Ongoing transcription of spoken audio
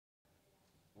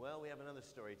Well, we have another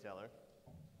storyteller.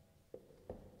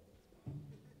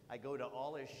 I go to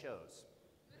all his shows.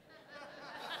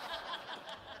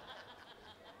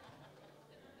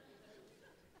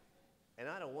 And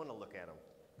I don't want to look at him.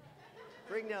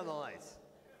 Bring down the lights.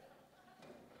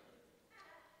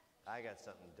 I got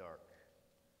something dark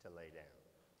to lay down.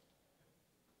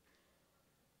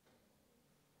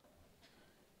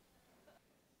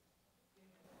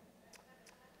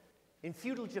 In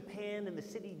feudal Japan, in the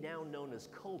city now known as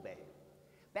Kobe,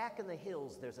 back in the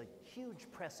hills there's a huge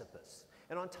precipice,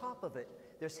 and on top of it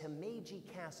there's Himeji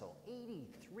Castle,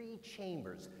 83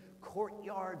 chambers,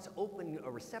 courtyards, open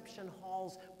reception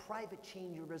halls, private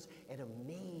chambers, and a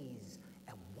maze,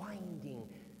 a winding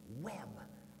web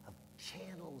of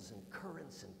channels and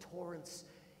currents and torrents.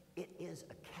 It is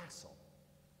a castle,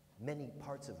 many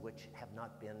parts of which have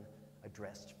not been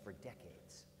addressed for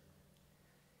decades.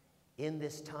 In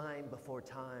this time before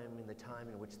time, in the time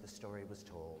in which the story was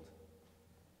told,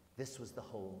 this was the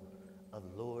home of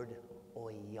Lord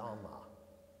Oyama.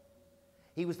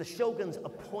 He was the shogun's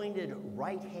appointed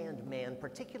right-hand man,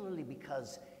 particularly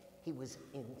because he was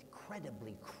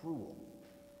incredibly cruel.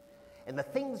 And the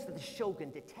things that the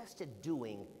shogun detested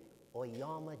doing,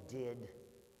 Oyama did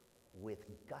with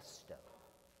gusto.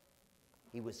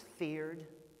 He was feared,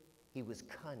 he was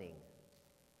cunning,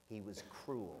 he was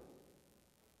cruel.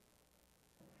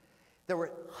 There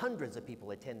were hundreds of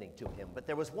people attending to him, but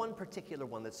there was one particular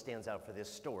one that stands out for this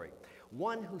story.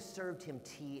 One who served him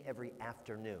tea every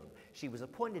afternoon. She was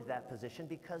appointed to that position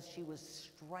because she was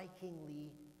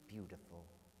strikingly beautiful.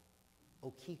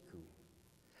 Okiku,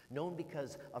 known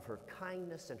because of her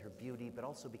kindness and her beauty, but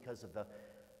also because of the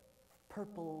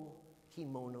purple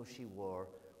kimono she wore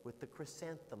with the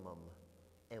chrysanthemum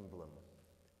emblem,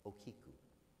 Okiku.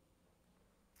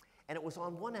 And it was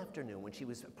on one afternoon when she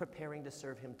was preparing to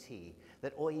serve him tea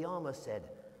that Oyama said,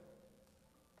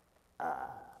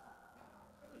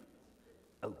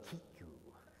 Okiku,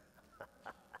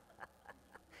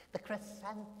 the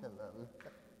chrysanthemum.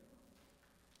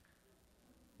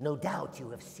 No doubt you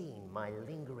have seen my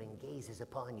lingering gazes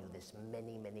upon you this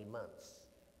many, many months.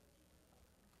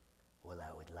 Well,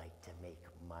 I would like to make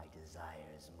my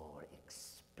desires more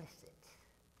explicit.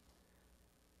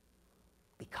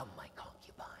 Become my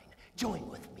concubine. Join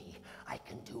with me. I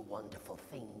can do wonderful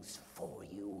things for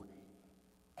you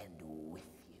and with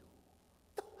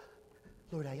you.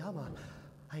 Lord Oyama,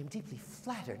 I am deeply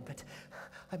flattered, but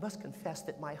I must confess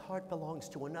that my heart belongs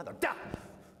to another.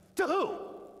 To who?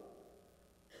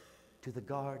 To the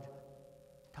guard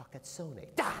Takatsune.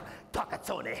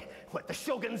 Takatsune! What, the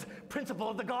shogun's principal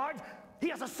of the guard? He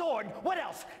has a sword. What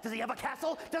else? Does he have a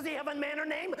castle? Does he have a manor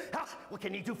name? What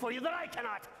can he do for you that I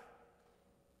cannot?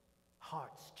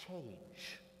 Hearts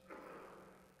change.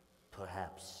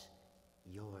 Perhaps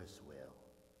yours will.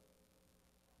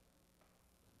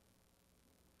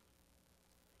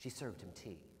 She served him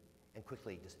tea and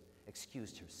quickly just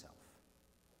excused herself.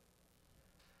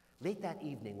 Late that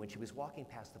evening, when she was walking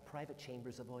past the private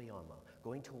chambers of Oyama,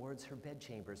 going towards her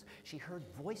bedchambers, she heard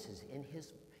voices in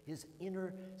his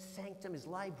inner sanctum, his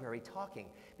library, talking.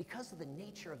 Because of the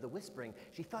nature of the whispering,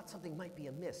 she thought something might be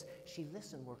amiss. She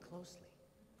listened more closely.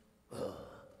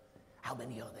 How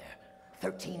many are there?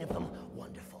 13 of them?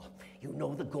 Wonderful. You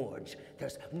know the gorge.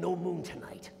 There's no moon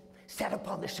tonight. Set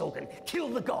upon the shogun, kill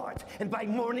the guards, and by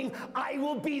morning I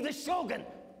will be the shogun.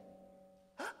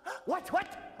 What?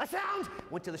 A sound?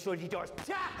 Went to the shoji doors.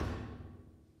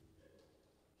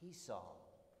 He saw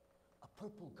a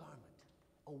purple garment,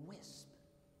 a wisp,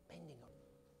 bending up.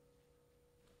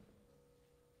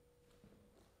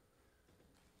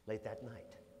 Late that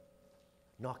night,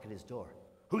 knock at his door.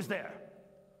 Who's there?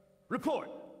 Report.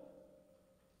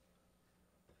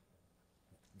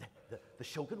 The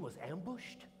shogun was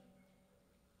ambushed.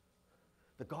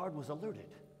 The guard was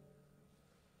alerted.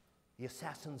 The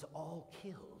assassins all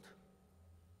killed.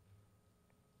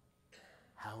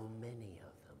 How many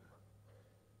of them?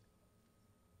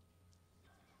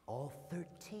 All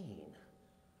 13.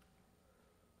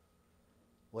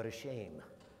 What a shame.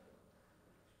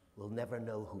 We'll never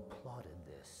know who plotted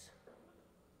this.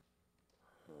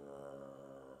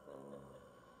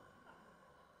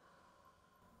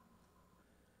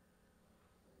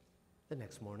 The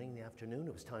next morning, in the afternoon,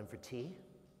 it was time for tea.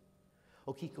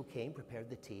 Okiku came, prepared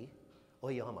the tea.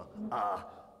 Oyama,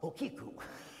 Okiku.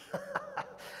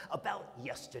 About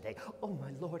yesterday. Oh,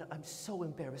 my lord, I'm so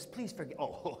embarrassed. Please forgive.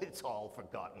 Oh, it's all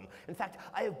forgotten. In fact,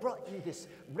 I have brought you this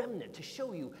remnant to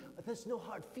show you there's no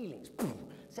hard feelings.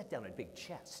 Set down a big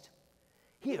chest.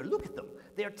 Here, look at them.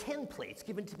 They are 10 plates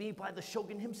given to me by the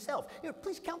shogun himself. Here,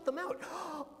 please count them out.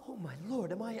 Oh, my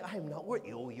lord, I am not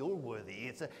worthy. Oh, you're worthy.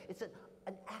 It's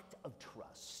an act of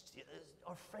trust.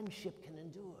 friendship can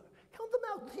endure. Count them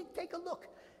out, take a look.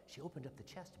 She opened up the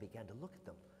chest and began to look at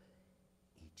them.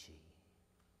 Ichi,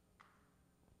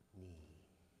 ni,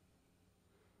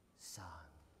 san,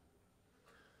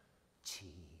 chi.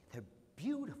 They're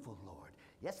beautiful, Lord.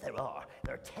 Yes, there are.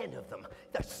 There are 10 of them.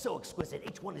 They're so exquisite.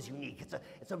 Each one is unique.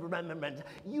 It's a remembrance.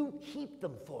 You keep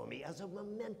them for me as a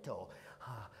memento.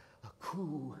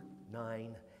 Ku,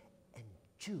 9, and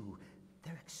Ju.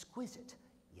 They're exquisite.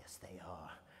 Yes, they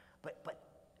are. But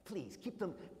please, keep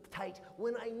them tight.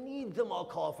 When I need them, I'll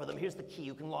call for them. Here's the key.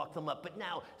 You can lock them up. But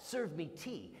now, serve me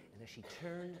tea. And as she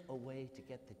turned away to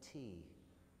get the tea,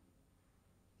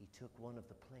 he took one of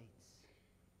the plates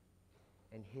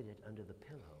and hid it under the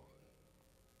pillow.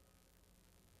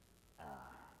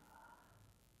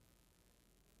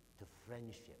 To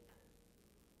friendship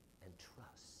and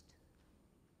trust.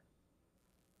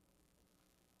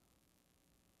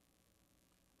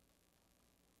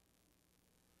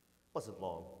 Wasn't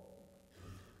long.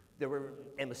 There were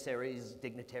emissaries,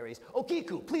 dignitaries.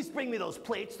 Okiku, please bring me those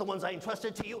plates, the ones I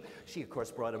entrusted to you. She, of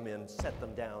course, brought them in, set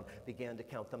them down, began to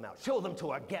count them out. Show them to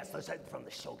our guests. They said from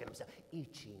the shogun himself.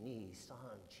 Ichi, ni, san,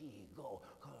 chi, go,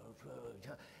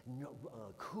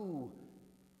 ku.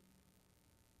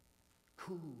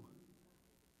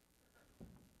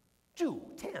 Ju,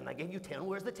 10. I gave you 10.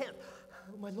 Where's the 10th?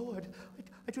 Oh, my lord,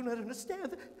 I do not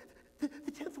understand.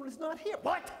 The 10th one is not here.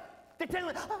 What? The 10th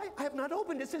one, I have not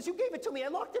opened it since you gave it to me. I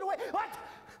locked it away. What?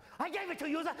 I gave it to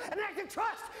you as an act of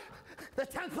trust. The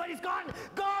 10th plate is gone.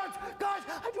 Guards,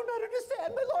 I do not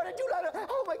understand, my lord. I do not.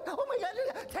 Oh my God.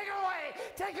 Take her away.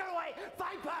 Take her away.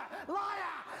 Viper,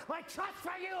 liar. My trust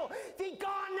for you. Be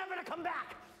gone, never to come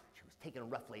back. She was taken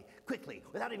roughly, quickly,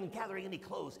 without even gathering any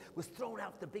clothes, was thrown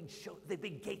out the big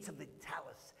gates of the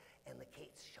palace, and the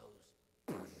gates shows.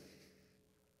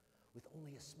 With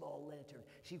only a small lantern,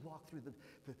 she walked through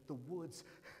the woods,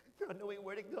 not knowing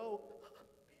where to go.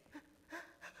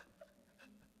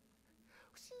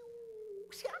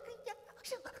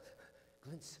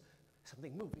 Glints,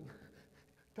 something moving,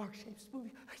 dark shapes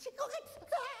moving.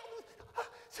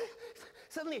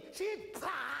 Suddenly,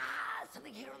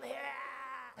 something here and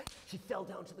there. She fell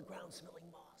down to the ground,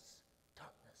 smelling moss,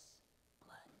 darkness,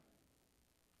 blood.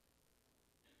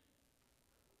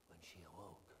 When she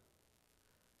awoke,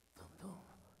 thum thum,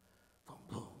 thum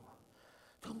thum,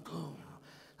 thum thum,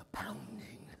 the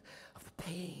pounding of the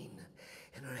pain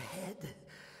in her head.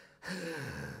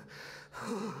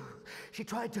 She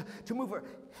tried to move her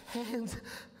hands.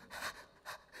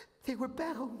 They were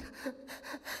bound.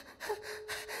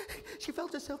 She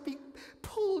felt herself being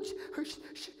pulled. Her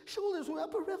shoulders were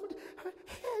up around her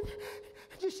head.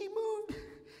 And as she moved,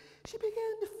 she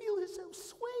began to feel herself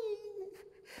swaying,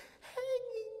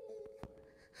 hanging.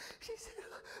 She said,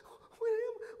 where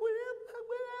am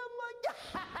I?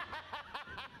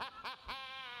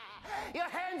 Your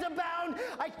hands are bound.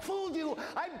 I fooled you.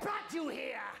 I brought you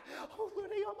here. Oh, Lord,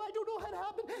 I don't know how it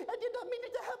happened. I did not mean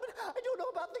it to happen. I don't know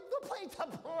about the plates.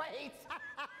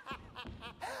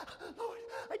 Lord,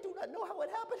 I do not know how it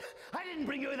happened. I didn't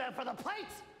bring you there for the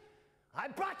plates. I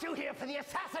brought you here for the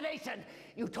assassination.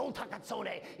 You told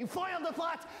Takatsune. You foiled the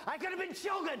plot. I could have been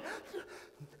shogun.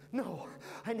 No,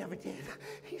 I never did.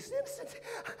 He's innocent.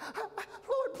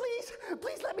 Lord, please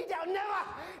let me down.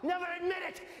 Never admit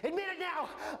it. Admit it now.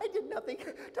 I did nothing.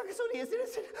 Takatsune is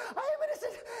innocent. I am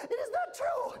innocent. It is not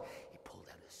true. He pulled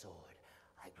out his sword.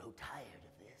 I grow tired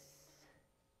of this.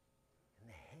 And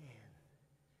the hand,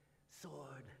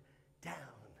 sword down,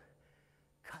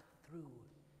 cut through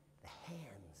the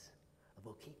hands of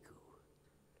Okiku.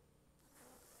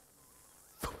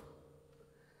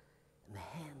 And the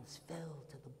hands fell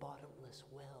to the bottomless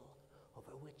well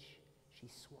over which she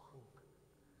swung.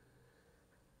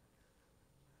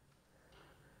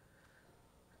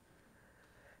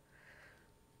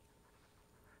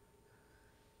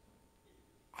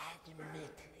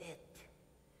 Admit it.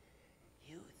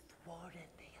 You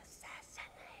thwarted the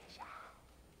assassination.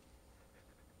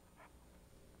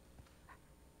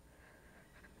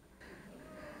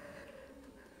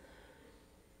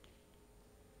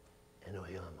 And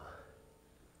Oyama.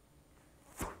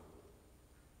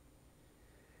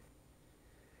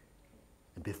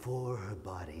 Before her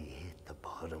body hit the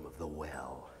bottom of the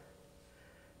well,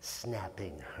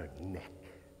 snapping her neck,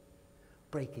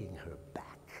 breaking her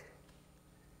back,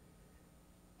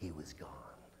 he was gone.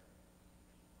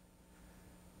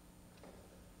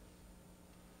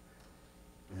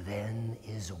 Then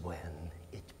is when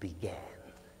it began.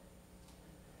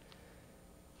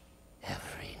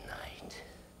 Every night,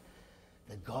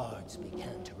 the guards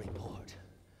began to report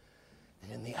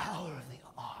that in the hour of the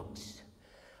ox,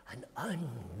 an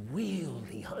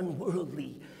unwieldy,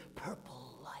 unworldly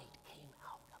purple light came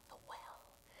out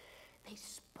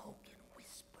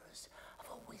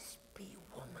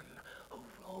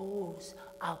rose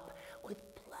up with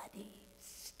bloody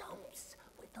stumps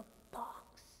with a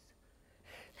box.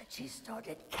 And she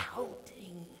started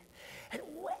counting and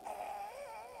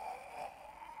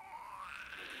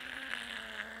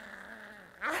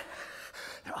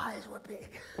their eyes were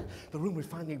big. The rumors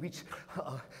finally reached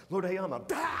Lord Ayama.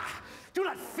 Ah! Do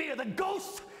not fear the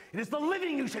ghost! It is the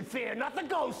living you should fear, not the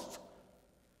ghost!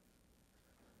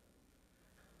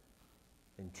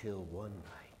 Until one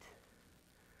night,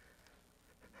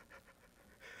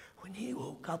 when he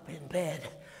woke up in bed,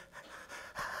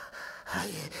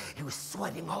 he was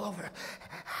sweating all over.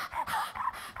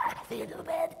 At the end of the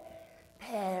bed,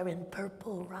 hair in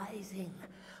purple rising,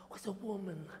 was a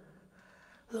woman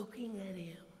looking at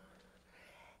him.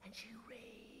 And she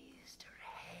raised her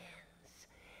hands,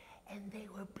 and they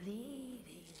were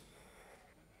bleeding.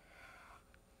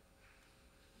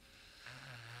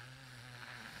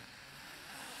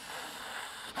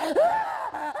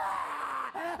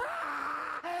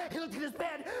 he looked at his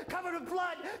bed, covered with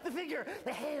blood, the figure,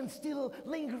 the hand still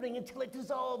lingering until it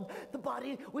dissolved, the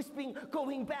body wisping,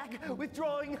 going back,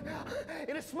 withdrawing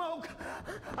in a smoke.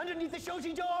 Underneath the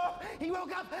shoji door, he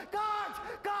woke up. Guards!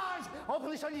 Guards!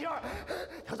 Open the shoji door.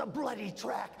 There was a bloody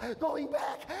track going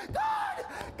back. Guard!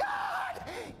 Guard!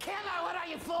 Killer! What are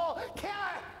you, fool?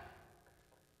 Killer!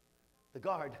 The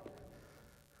guard.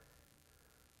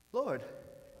 Lord,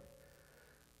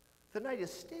 the night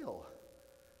is still.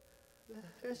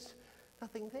 There's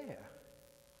nothing there.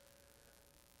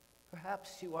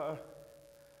 Perhaps you are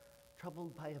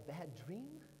troubled by a bad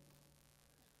dream?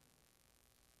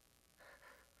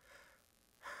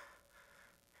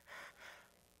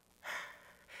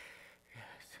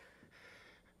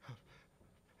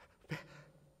 But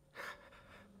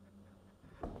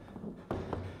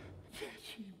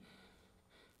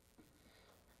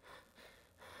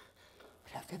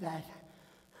after that,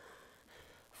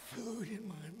 food in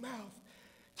my mouth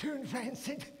turned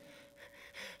rancid.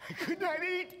 I could not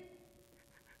eat.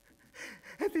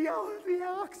 At the hour of the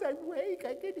ox, I'd wake,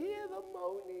 I could hear them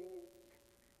moaning.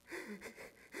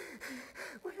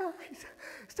 My eyes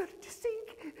started to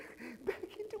sink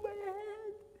back into my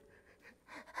head.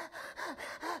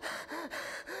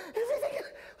 Everything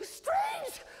was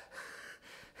strange.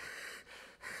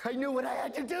 I knew what I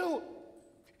had to do.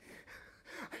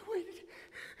 I waited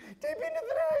deep into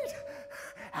the night.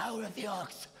 Hour of the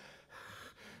ox.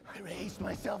 I raised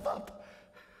myself up,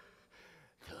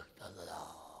 took the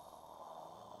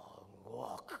long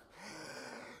walk,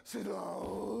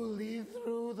 slowly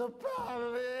through the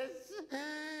palace,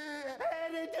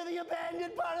 and into the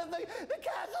abandoned part of the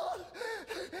castle,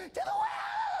 to the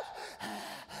well.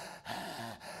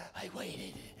 I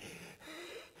waited.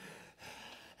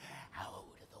 Out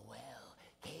of the well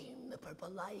came the purple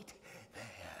light.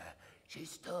 There she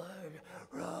stood,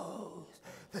 Rose,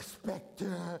 the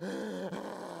specter.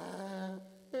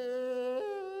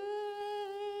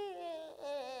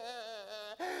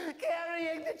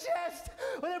 Carrying the chest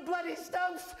with her bloody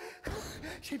stumps.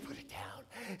 She put it down,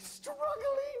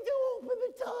 struggling to open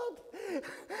the top,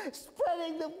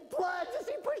 spreading the blood as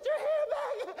she pushed her hair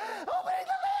back, opening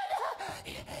the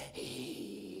lid.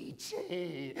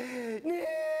 Ichi, ni,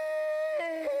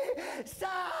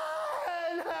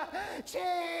 san,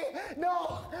 chi. No,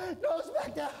 no,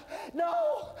 Spectre,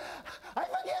 no. I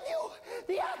forgive you.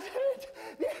 The accident,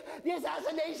 the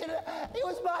assassination, it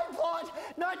was my fault,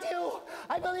 not you.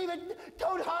 I believe it.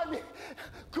 Don't harm me.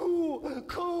 Cool,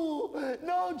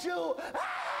 no Jew.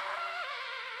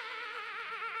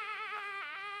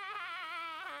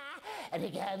 And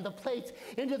again, the plates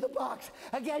into the box.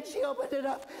 Again, she opened it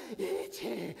up.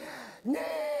 Ichi, ni,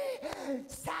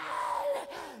 san,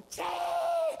 chi.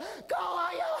 Go,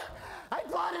 Aya. I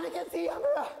plotted against the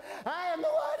Emperor. I am the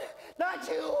one, not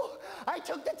you. I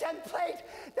took the 10th plate.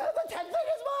 The 10th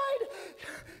plate is mine.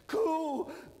 Cool.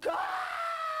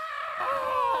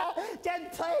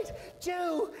 10th plate,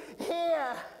 Jew,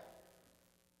 here.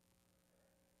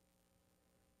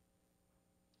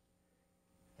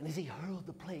 And as he hurled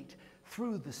the plate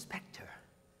through the specter,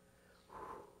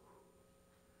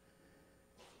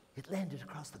 it landed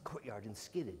across the courtyard and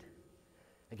skidded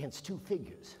against two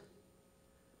figures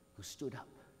who stood up,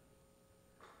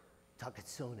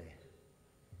 Takatsune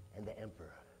and the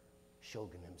emperor,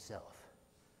 Shogun himself.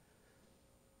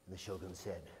 And the Shogun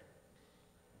said,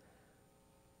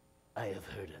 I have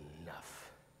heard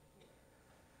enough.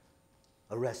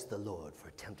 Arrest the Lord for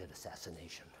attempted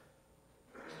assassination.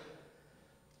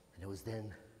 And it was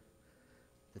then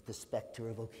that the specter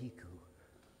of Okiku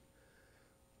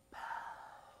bowed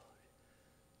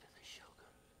to the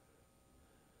Shogun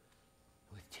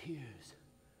with tears,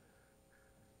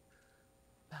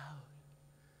 bowed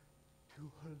to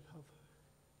her lover.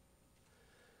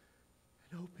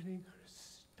 and opening her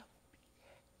stumpy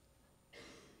head.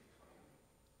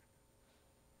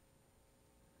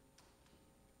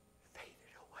 Faded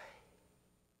away.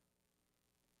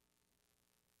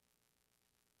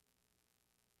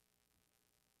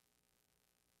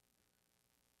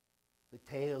 The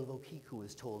tale of Okiku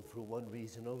is told for one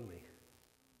reason only,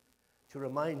 to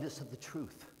remind us of the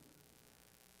truth.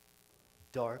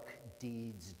 Dark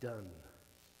deeds done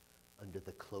under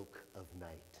the cloak of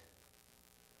night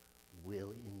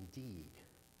will indeed,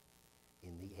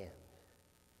 in the end,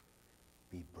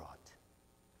 be brought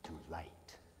to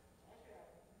light.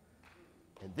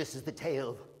 And this is the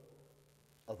tale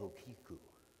of Okiku.